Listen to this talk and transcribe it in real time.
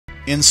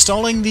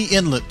Installing the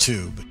inlet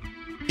tube.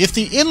 If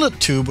the inlet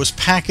tube was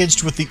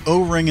packaged with the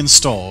O-ring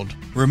installed,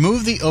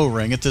 remove the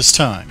O-ring at this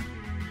time.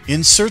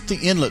 Insert the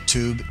inlet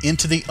tube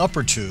into the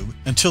upper tube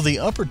until the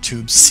upper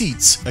tube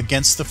seats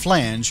against the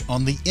flange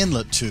on the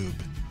inlet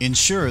tube.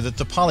 Ensure that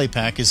the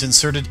polypack is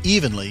inserted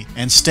evenly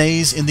and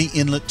stays in the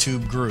inlet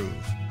tube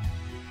groove.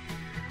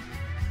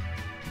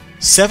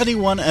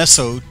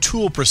 71SO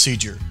tool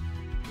procedure.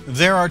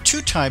 There are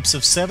two types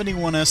of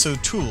 71SO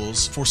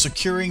tools for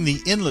securing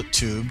the inlet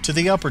tube to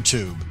the upper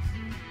tube: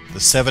 the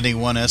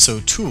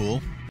 71SO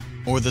tool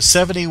or the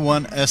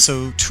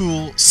 71SO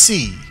tool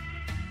C.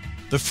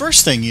 The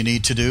first thing you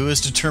need to do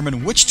is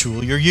determine which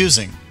tool you're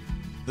using.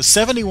 The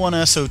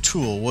 71SO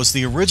tool was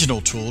the original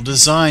tool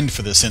designed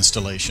for this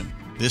installation.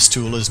 This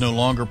tool is no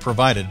longer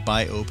provided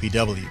by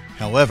OPW.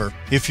 However,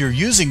 if you're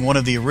using one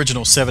of the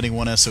original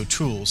 71SO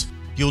tools,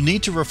 you'll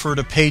need to refer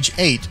to page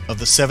 8 of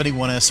the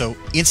 71SO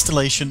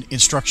Installation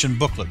Instruction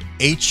Booklet,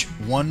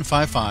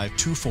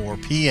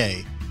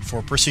 H15524PA,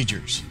 for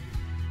procedures.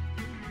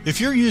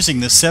 If you're using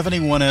the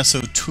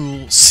 71SO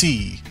Tool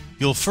C,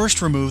 you'll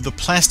first remove the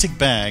plastic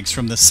bags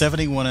from the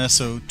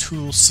 71SO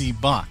Tool C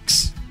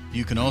box.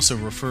 You can also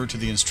refer to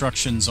the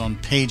instructions on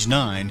page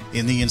 9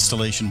 in the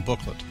installation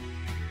booklet.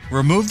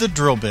 Remove the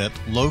drill bit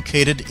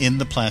located in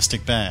the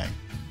plastic bag.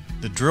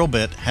 The drill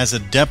bit has a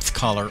depth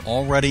collar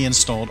already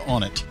installed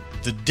on it.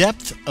 The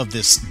depth of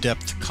this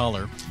depth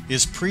collar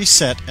is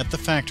preset at the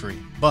factory,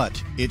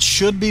 but it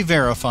should be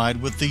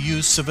verified with the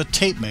use of a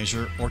tape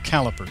measure or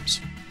calipers.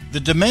 The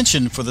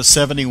dimension for the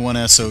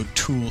 71SO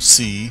Tool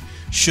C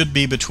should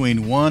be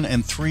between 1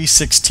 and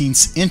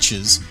 3/16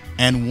 inches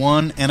and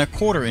 1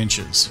 1/4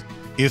 inches.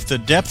 If the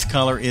depth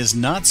collar is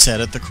not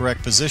set at the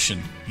correct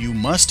position, you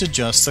must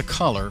adjust the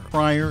collar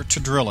prior to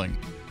drilling.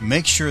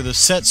 Make sure the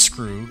set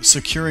screw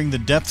securing the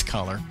depth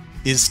collar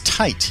is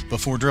tight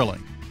before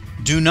drilling.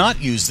 Do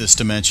not use this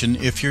dimension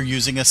if you're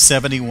using a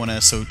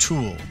 71SO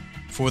tool.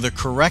 For the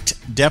correct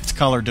depth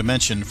collar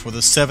dimension for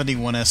the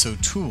 71SO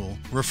tool,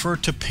 refer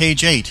to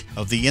page 8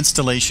 of the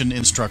Installation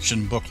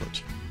Instruction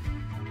Booklet.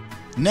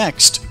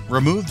 Next,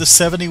 remove the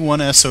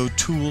 71SO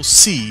Tool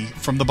C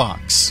from the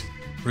box.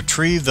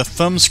 Retrieve the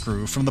thumb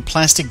screw from the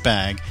plastic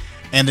bag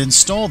and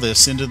install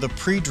this into the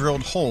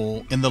pre-drilled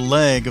hole in the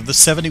leg of the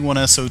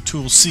 71SO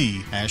Tool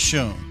C as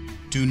shown.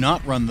 Do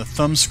not run the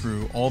thumb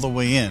screw all the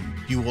way in.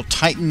 You will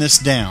tighten this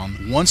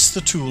down once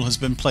the tool has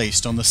been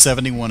placed on the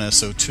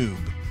 71SO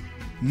tube.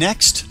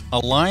 Next,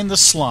 align the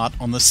slot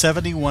on the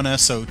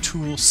 71SO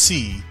Tool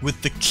C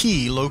with the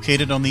key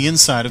located on the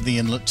inside of the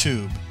inlet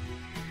tube.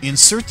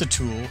 Insert the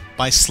tool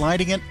by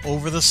sliding it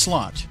over the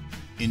slot.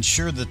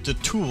 Ensure that the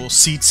tool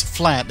seats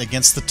flat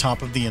against the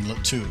top of the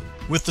inlet tube.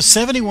 With the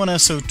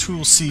 71SO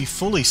Tool C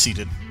fully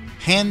seated,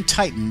 hand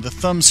tighten the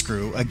thumb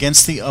screw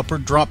against the upper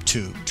drop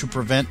tube to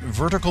prevent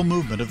vertical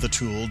movement of the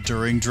tool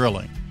during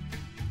drilling.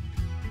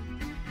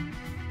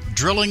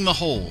 Drilling the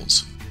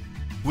holes.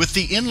 With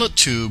the inlet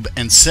tube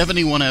and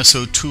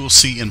 71SO Tool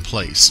C in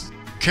place,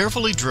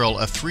 carefully drill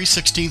a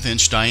 3/16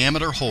 inch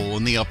diameter hole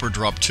in the upper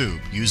drop tube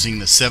using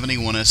the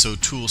 71SO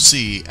Tool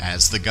C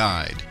as the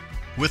guide.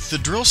 With the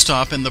drill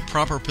stop in the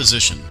proper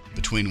position,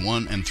 between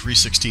 1 and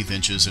 3/16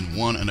 inches and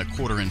 1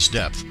 1/4 inch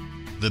depth,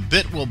 the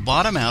bit will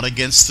bottom out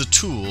against the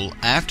tool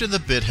after the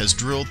bit has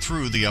drilled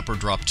through the upper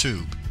drop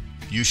tube.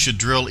 You should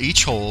drill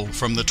each hole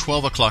from the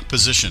 12 o'clock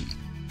position.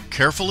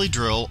 Carefully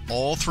drill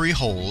all 3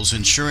 holes,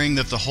 ensuring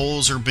that the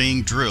holes are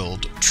being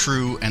drilled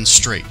true and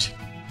straight.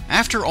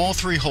 After all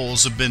 3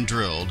 holes have been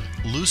drilled,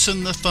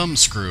 loosen the thumb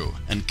screw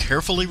and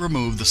carefully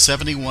remove the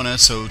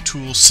 71SO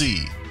Tool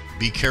C.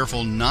 Be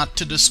careful not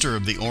to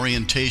disturb the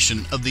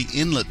orientation of the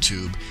inlet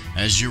tube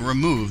as you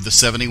remove the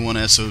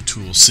 71SO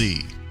Tool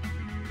C.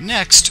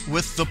 Next,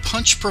 with the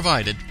punch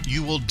provided,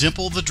 you will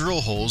dimple the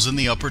drill holes in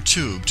the upper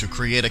tube to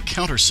create a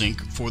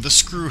countersink for the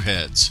screw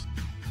heads.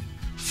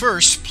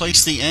 First,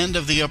 place the end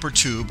of the upper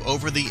tube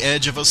over the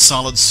edge of a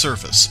solid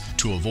surface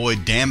to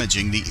avoid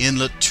damaging the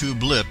inlet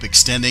tube lip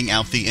extending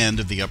out the end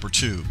of the upper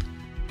tube.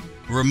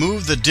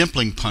 Remove the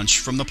dimpling punch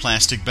from the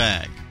plastic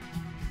bag.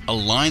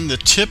 Align the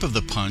tip of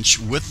the punch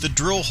with the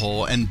drill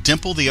hole and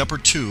dimple the upper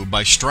tube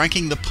by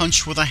striking the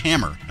punch with a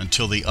hammer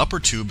until the upper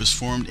tube is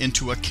formed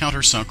into a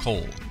countersunk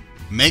hole.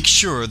 Make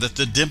sure that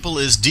the dimple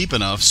is deep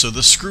enough so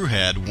the screw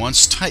head,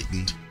 once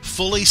tightened,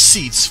 fully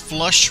seats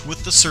flush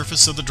with the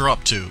surface of the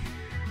drop tube.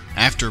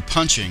 After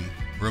punching,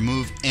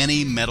 remove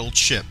any metal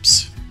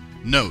chips.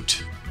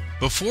 Note: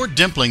 before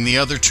dimpling the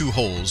other 2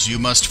 holes, you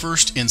must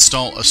first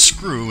install a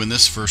screw in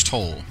this first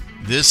hole.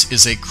 This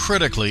is a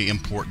critically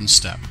important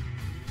step.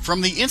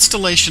 From the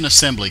installation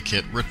assembly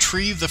kit,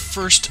 retrieve the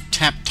first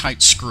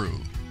tap-tight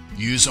screw.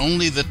 Use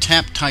only the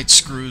tap-tight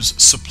screws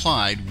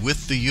supplied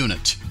with the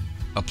unit.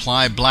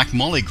 Apply black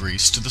moly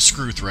grease to the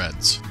screw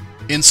threads.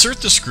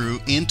 Insert the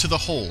screw into the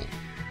hole.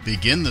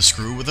 Begin the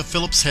screw with a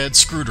Phillips head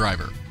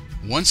screwdriver.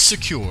 Once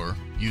secure,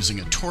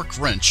 using a torque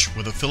wrench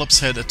with a Phillips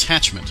head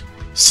attachment,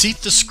 seat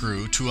the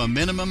screw to a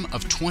minimum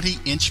of 20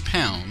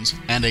 inch-pounds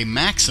and a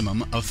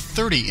maximum of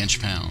 30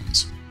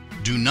 inch-pounds.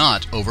 Do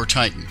not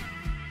over-tighten.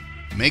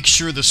 Make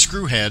sure the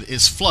screw head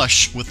is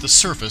flush with the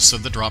surface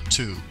of the drop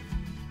tube.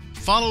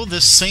 Follow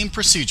this same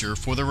procedure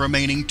for the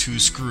remaining 2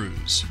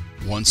 screws.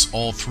 Once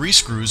all 3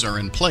 screws are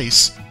in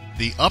place,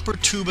 the upper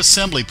tube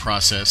assembly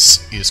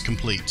process is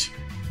complete.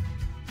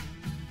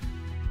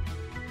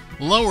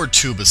 Lower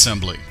tube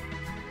assembly.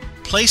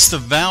 Place the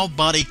valve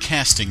body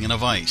casting in a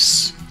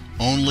vise.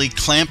 Only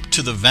clamp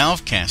to the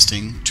valve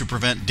casting to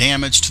prevent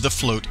damage to the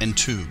float and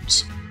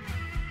tubes.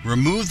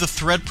 Remove the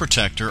thread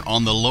protector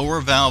on the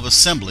lower valve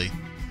assembly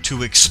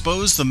to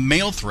expose the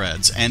male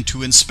threads and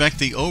to inspect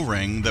the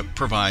O-ring that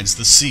provides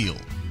the seal.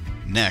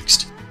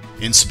 Next,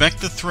 inspect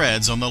the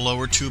threads on the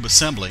lower tube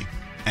assembly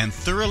and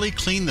thoroughly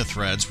clean the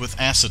threads with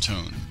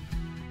acetone.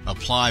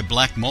 Apply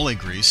black moly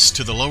grease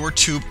to the lower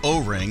tube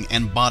O-ring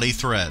and body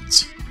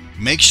threads.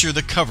 Make sure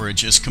the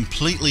coverage is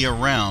completely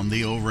around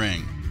the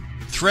O-ring.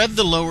 Thread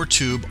the lower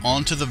tube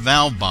onto the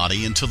valve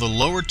body until the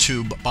lower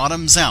tube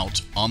bottoms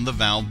out on the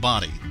valve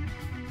body.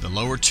 The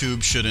lower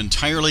tube should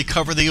entirely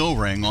cover the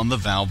O-ring on the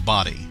valve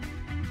body.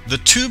 The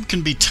tube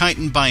can be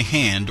tightened by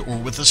hand or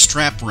with a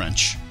strap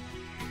wrench.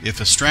 If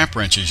a strap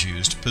wrench is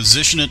used,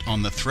 position it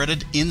on the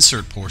threaded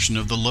insert portion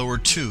of the lower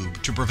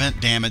tube to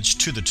prevent damage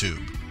to the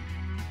tube.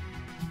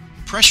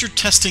 Pressure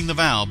testing the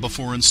valve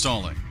before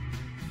installing.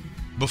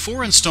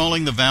 Before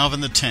installing the valve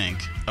in the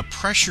tank, a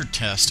pressure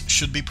test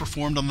should be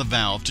performed on the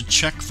valve to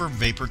check for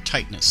vapor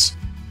tightness.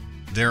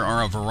 There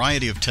are a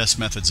variety of test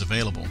methods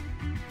available.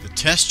 The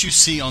test you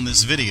see on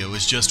this video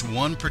is just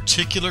one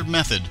particular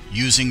method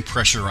using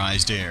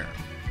pressurized air.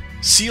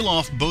 Seal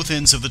off both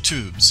ends of the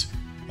tubes.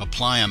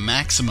 Apply a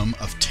maximum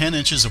of 10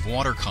 inches of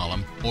water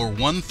column or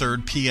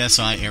 1/3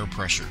 psi air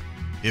pressure.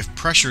 If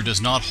pressure does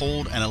not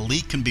hold and a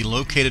leak can be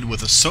located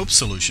with a soap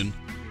solution,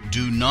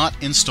 do not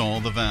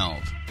install the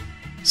valve.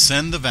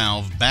 Send the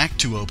valve back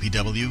to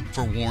OPW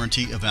for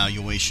warranty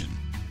evaluation.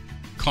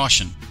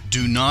 Caution: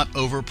 do not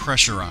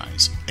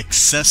overpressurize.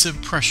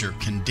 Excessive pressure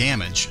can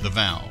damage the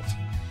valve.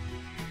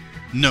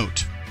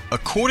 Note: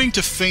 according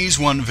to Phase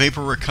 1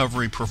 Vapor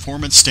Recovery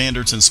Performance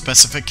Standards and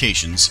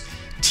Specifications,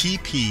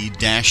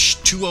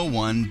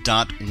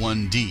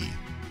 TP-201.1D,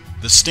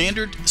 the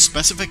standard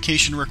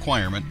specification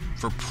requirement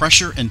for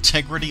pressure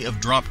integrity of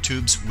drop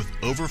tubes with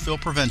overfill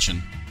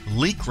prevention,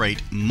 leak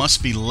rate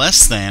must be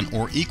less than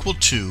or equal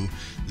to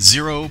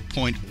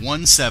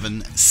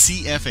 0.17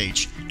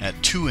 CFH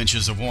at 2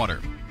 inches of water.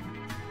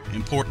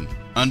 Important: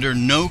 under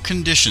no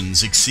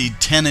conditions exceed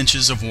 10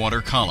 inches of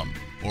water column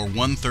or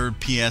 1/3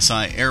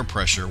 psi air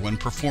pressure when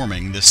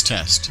performing this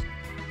test.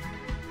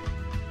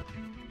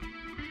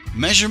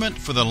 Measurement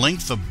for the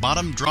length of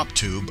bottom drop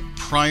tube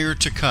prior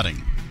to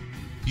cutting.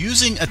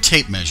 Using a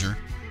tape measure,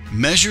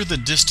 measure the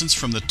distance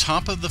from the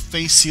top of the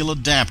face seal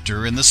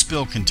adapter in the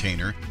spill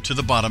container to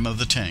the bottom of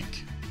the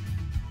tank.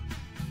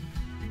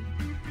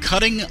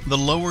 Cutting the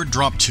lower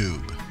drop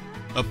tube.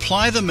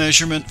 Apply the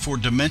measurement for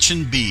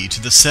dimension B to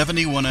the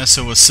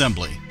 71SO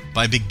assembly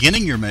by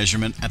beginning your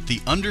measurement at the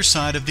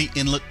underside of the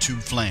inlet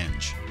tube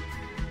flange.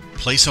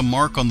 Place a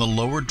mark on the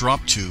lower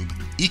drop tube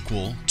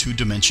equal to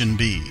dimension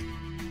B.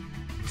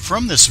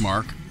 From this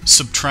mark,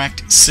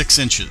 subtract 6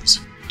 inches,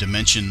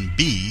 dimension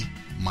B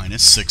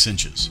minus 6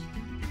 inches.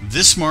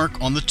 This mark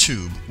on the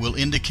tube will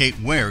indicate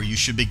where you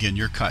should begin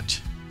your cut.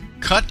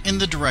 Cut in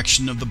the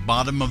direction of the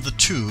bottom of the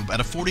tube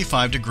at a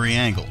 45-degree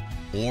angle,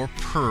 or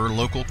per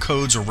local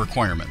codes or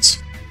requirements.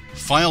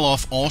 File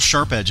off all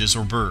sharp edges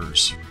or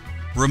burrs.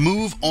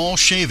 Remove all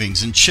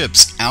shavings and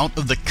chips out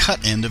of the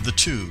cut end of the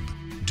tube.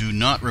 Do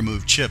not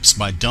remove chips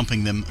by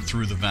dumping them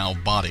through the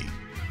valve body.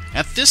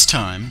 At this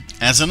time,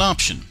 as an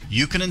option,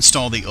 you can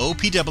install the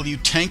OPW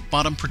tank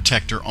bottom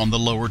protector on the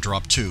lower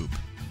drop tube.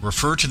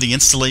 Refer to the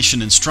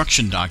installation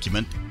instruction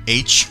document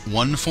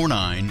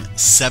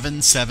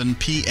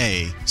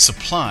H14977PA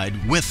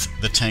supplied with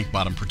the tank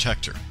bottom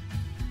protector.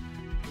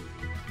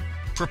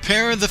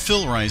 Prepare the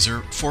fill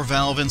riser for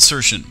valve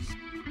insertion.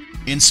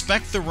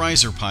 Inspect the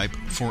riser pipe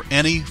for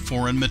any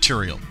foreign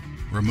material.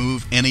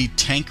 Remove any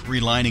tank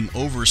relining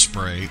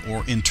overspray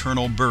or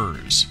internal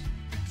burrs.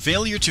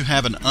 Failure to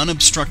have an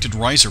unobstructed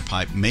riser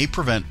pipe may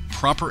prevent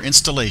proper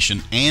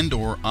installation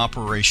and/or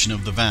operation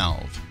of the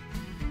valve.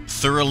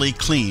 Thoroughly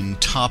clean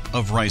top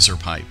of riser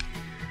pipe.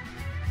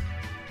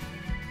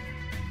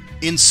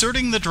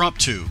 Inserting the drop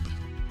tube.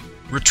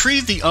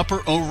 Retrieve the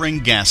upper O-ring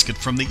gasket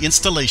from the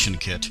installation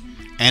kit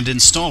and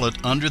install it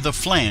under the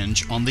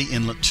flange on the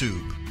inlet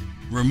tube.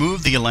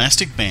 Remove the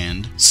elastic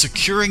band,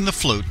 securing the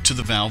float to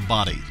the valve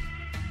body.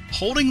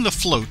 Holding the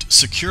float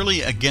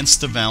securely against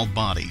the valve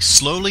body,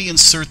 slowly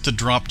insert the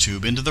drop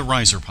tube into the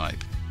riser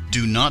pipe.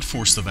 Do not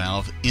force the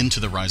valve into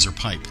the riser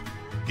pipe.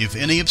 If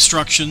any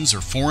obstructions or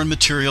foreign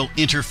material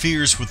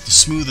interferes with the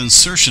smooth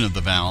insertion of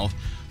the valve,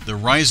 the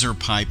riser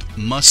pipe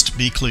must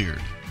be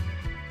cleared.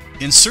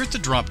 Insert the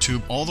drop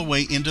tube all the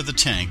way into the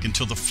tank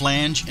until the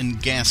flange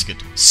and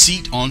gasket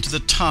seat onto the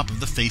top of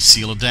the face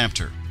seal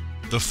adapter.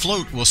 The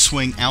float will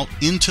swing out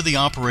into the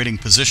operating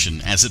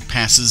position as it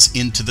passes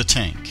into the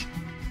tank.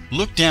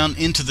 Look down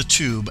into the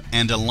tube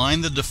and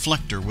align the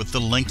deflector with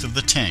the length of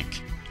the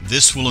tank.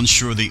 This will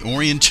ensure the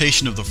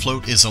orientation of the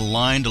float is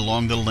aligned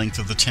along the length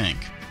of the tank.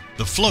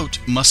 The float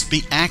must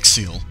be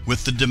axial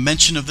with the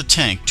dimension of the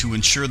tank to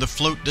ensure the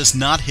float does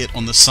not hit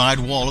on the side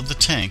wall of the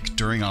tank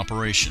during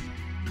operation.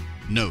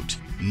 Note: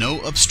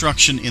 no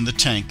obstruction in the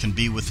tank can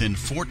be within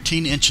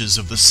 14 inches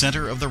of the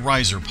center of the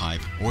riser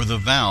pipe or the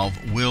valve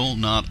will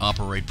not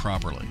operate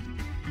properly.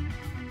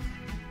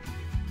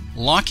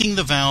 Locking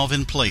the valve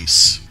in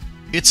place.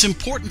 It's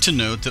important to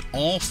note that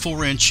all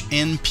 4-inch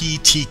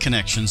NPT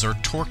connections are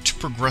torqued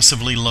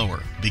progressively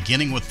lower,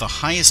 beginning with the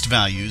highest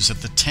values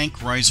at the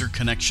tank riser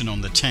connection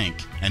on the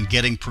tank and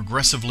getting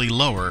progressively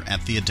lower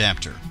at the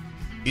adapter.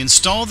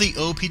 Install the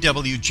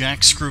OPW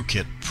jack screw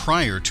kit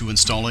prior to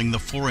installing the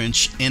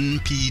 4-inch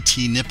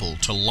NPT nipple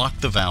to lock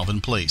the valve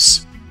in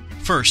place.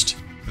 First,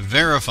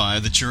 verify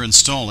that you're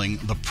installing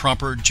the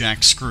proper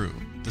jack screw.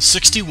 The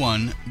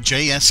 61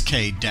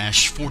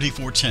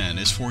 JSK-4410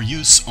 is for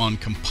use on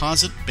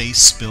composite base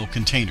spill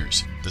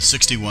containers. The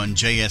 61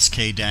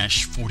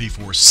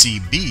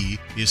 JSK-44CB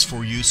is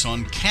for use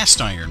on cast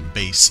iron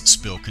base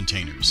spill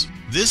containers.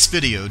 This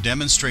video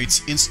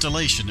demonstrates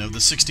installation of the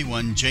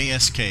 61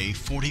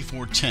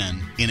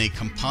 JSK-4410 in a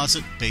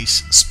composite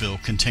base spill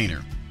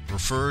container.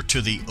 Refer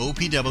to the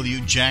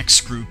OPW jack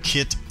screw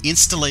kit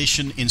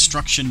installation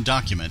instruction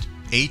document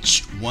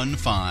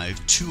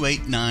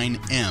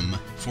H15289M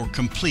for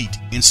complete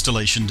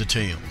installation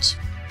details.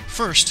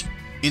 First,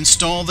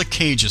 install the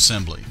cage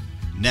assembly.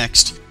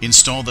 Next,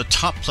 install the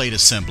top plate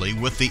assembly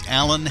with the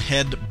Allen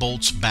head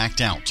bolts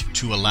backed out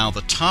to allow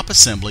the top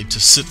assembly to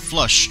sit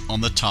flush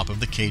on the top of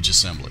the cage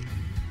assembly.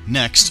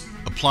 Next,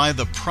 apply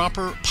the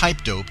proper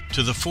pipe dope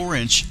to the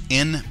 4-inch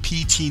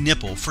NPT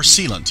nipple for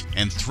sealant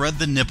and thread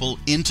the nipple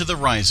into the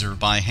riser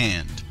by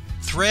hand.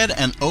 Thread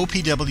an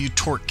OPW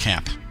torque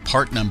cap,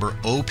 part number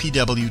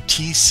OPW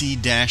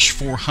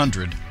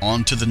TC-400,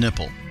 onto the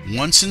nipple.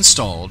 Once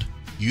installed,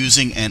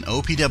 using an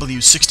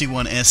OPW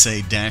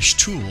 61SA-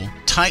 tool,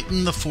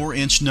 tighten the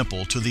 4-inch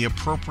nipple to the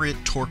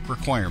appropriate torque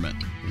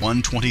requirement,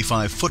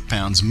 125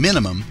 foot-pounds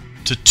minimum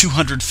to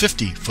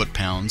 250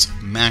 foot-pounds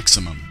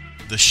maximum.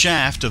 The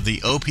shaft of the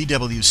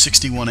OPW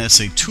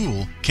 61SA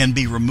tool can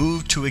be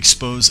removed to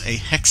expose a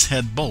hex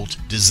head bolt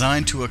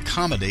designed to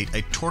accommodate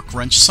a torque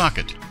wrench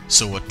socket,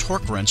 so a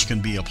torque wrench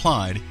can be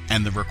applied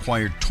and the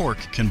required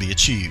torque can be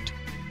achieved.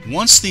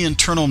 Once the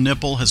internal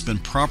nipple has been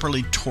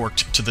properly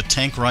torqued to the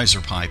tank riser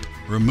pipe,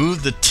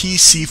 remove the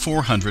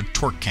TC-400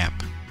 torque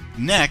cap.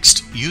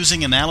 Next,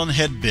 using an Allen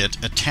head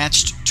bit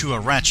attached to a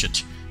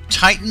ratchet,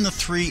 tighten the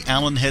 3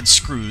 Allen head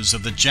screws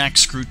of the jack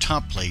screw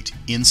top plate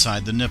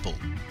inside the nipple.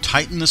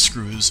 Tighten the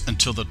screws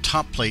until the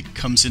top plate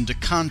comes into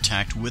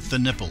contact with the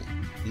nipple.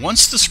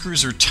 Once the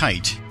screws are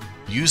tight,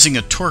 using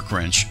a torque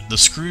wrench, the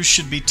screws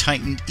should be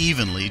tightened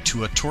evenly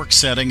to a torque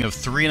setting of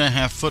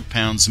 3.5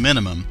 foot-pounds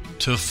minimum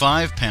to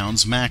 5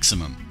 pounds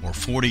maximum, or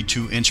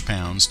 42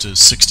 inch-pounds to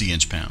 60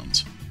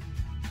 inch-pounds.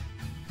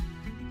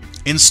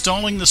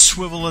 Installing the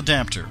swivel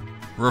adapter.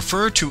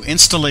 Refer to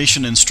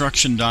installation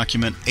instruction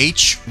document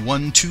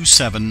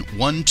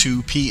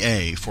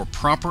H12712PA for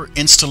proper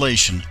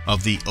installation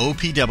of the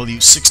OPW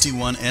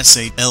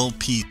 61SA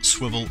LP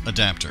swivel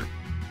adapter.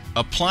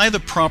 Apply the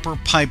proper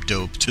pipe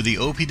dope to the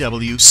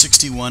OPW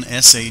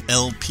 61SA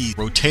LP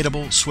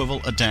rotatable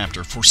swivel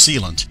adapter for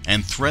sealant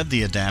and thread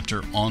the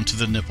adapter onto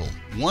the nipple.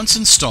 Once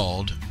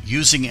installed,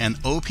 using an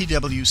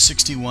OPW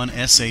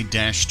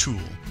 61SA-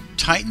 tool,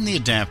 tighten the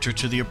adapter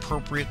to the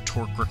appropriate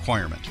torque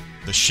requirement.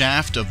 The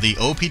shaft of the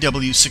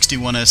OPW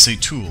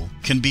 61SA tool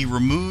can be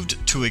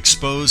removed to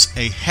expose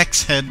a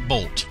hex head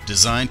bolt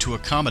designed to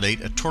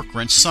accommodate a torque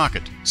wrench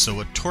socket, so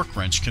a torque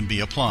wrench can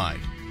be applied.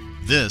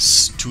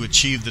 This to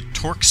achieve the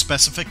torque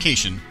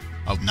specification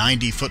of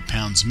 90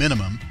 foot-pounds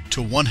minimum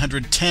to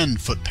 110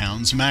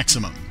 foot-pounds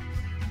maximum.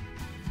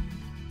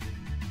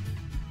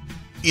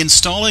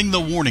 Installing the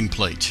warning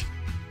plate.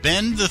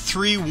 Bend the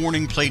 3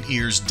 warning plate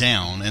ears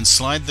down and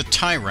slide the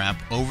tie wrap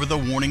over the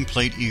warning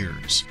plate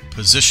ears.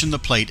 Position the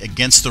plate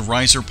against the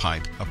riser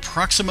pipe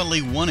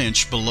approximately 1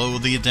 inch below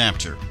the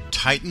adapter.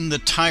 Tighten the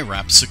tie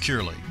wrap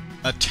securely.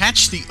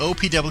 Attach the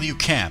OPW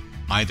cap,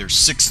 either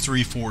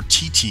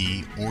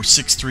 634TT or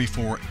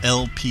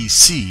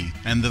 634LPC,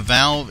 and the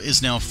valve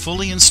is now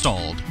fully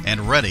installed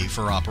and ready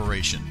for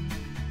operation.